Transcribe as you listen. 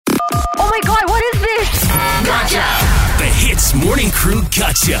my god, what is this? Gotcha! The Hits Morning Crew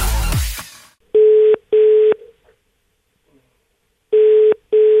Gotcha.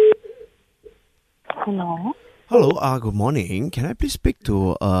 Hello? Hello, good morning. Can I please speak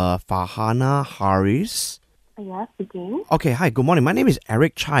to Farhana Haris? Yeah, speaking. Okay, hi, good morning. My name is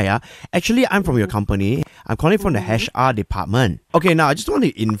Eric Chaya. Actually, I'm from your company. I'm calling from the HR department. Okay, now I just want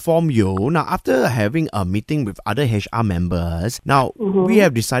to inform you. Now, after having a meeting with other HR members, now we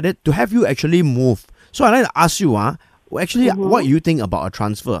have decided to have you actually move. So I'd like to ask you, what you think about a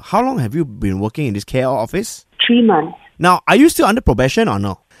transfer? How long have you been working in this KL office? 3 months. Now, are you still under probation or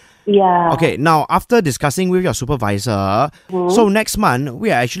no? Yeah. Okay, now after discussing with your supervisor, so next month, we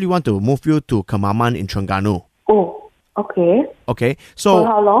actually want to move you to Kemaman in Terengganu. Oh, okay. Okay, For so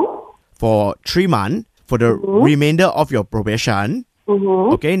how long? for 3 months, for the remainder of your probation.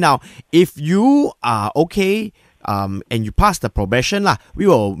 Okay, now if you are okay and you pass the probation, we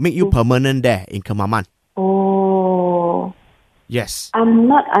will make you permanent there in Kemaman. Oh. Yes. I'm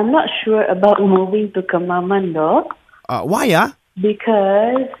not sure about moving to Kemaman though. Why?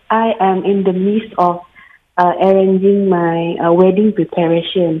 Because I am in the midst of arranging my wedding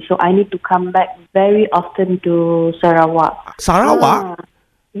preparation. So I need to come back very often to Sarawak. Sarawak?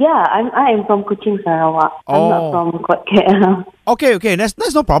 Yeah, I am from Kuching, Sarawak. I'm not from KL. Okay,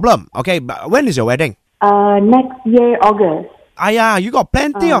 that's no problem. Okay, but when is your wedding? Next year, August. You got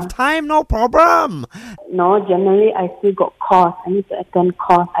plenty of time, no problem. No, generally I still got course. I need to attend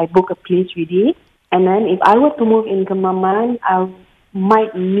course. I book a place already. And then if I were to move in Kemaman, I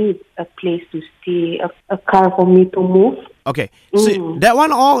might need a place to stay, a car for me to move. Okay, so that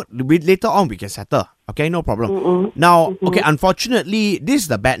one later on we can settle. Okay, no problem. Now, okay, unfortunately, this is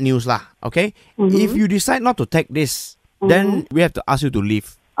the bad news okay? If you decide not to take this, then we have to ask you to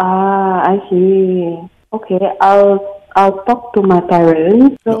leave. I see. Okay, I'll talk to my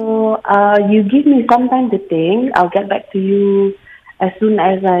parents. So, you give me some time to think. I'll get back to you as soon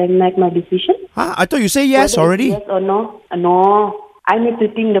as I make my decision. I thought you say yes already. Yes or no? No. I need to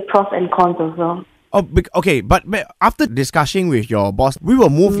think the pros and cons also. Oh, okay, but after discussing with your boss, we will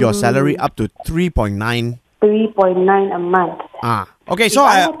move your salary up to 3.9. 3.9 a month. Okay, so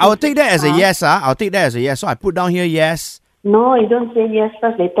I will take that as a yes. I'll take that as a yes. So I put down here yes. No, you don't say yes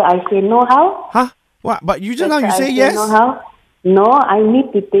first. Later I say no. How? What? But you just now you I say yes. No, how? No, I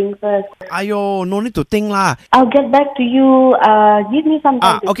need to think first. Ayo, no need to think lah. I'll get back to you. Give me some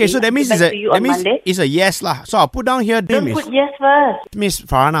time to okay, think. so that means it's a yes lah. So I'll put down here. Don't put yes first. Miss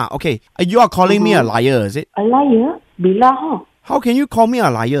Farhana, okay. You are calling me a liar, is it? A liar? Bila, huh? How can you call me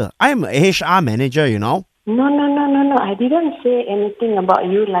a liar? I am a HR manager, you know. No. I didn't say anything about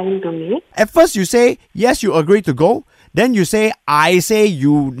you lying to me. At first you say, yes, you agree to go. Then you say, I say,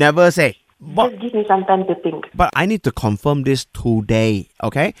 you never say. Just give me some time to think. But I need to confirm this today,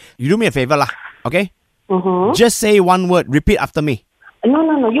 okay? You do me a favor lah, okay? Just say one word. Repeat after me. No.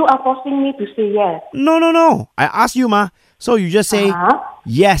 You are forcing me to say yes. No. I asked you, ma. So you just say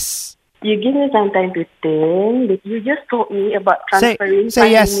yes. You give me some time to think. You just told me about transferring say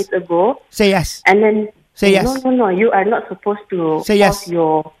 5 yes. minutes ago. Say yes. And then... Say yes. No. You are not supposed to say yes. Force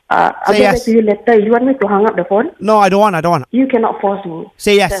your... say yes. To you later. You want me to hang up the phone? No, I don't want. You cannot force me.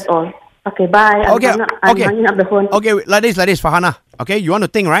 Say yes. That's all. Okay, bye. I'm hanging up the phone. Okay, like this, Farhana. Okay, you want to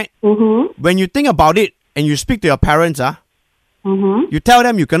think, right? When you think about it and you speak to your parents, you tell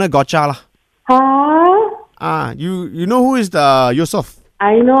them you're gonna gotcha lah. Huh? You know who is the Yusuf?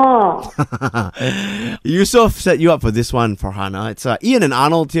 I know. Yusuf set you up for this one, Farhana. It's Ian and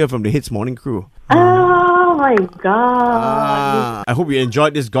Arnold here from the Hits Morning Crew. Oh my God. I hope you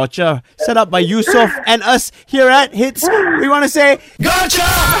enjoyed this gotcha set up by Yusuf and us here at Hits. We want to say gotcha!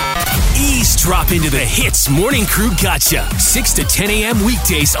 Eavesdrop into the Hits Morning Crew Gotcha. 6 to 10 a.m.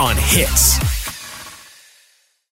 weekdays on Hits.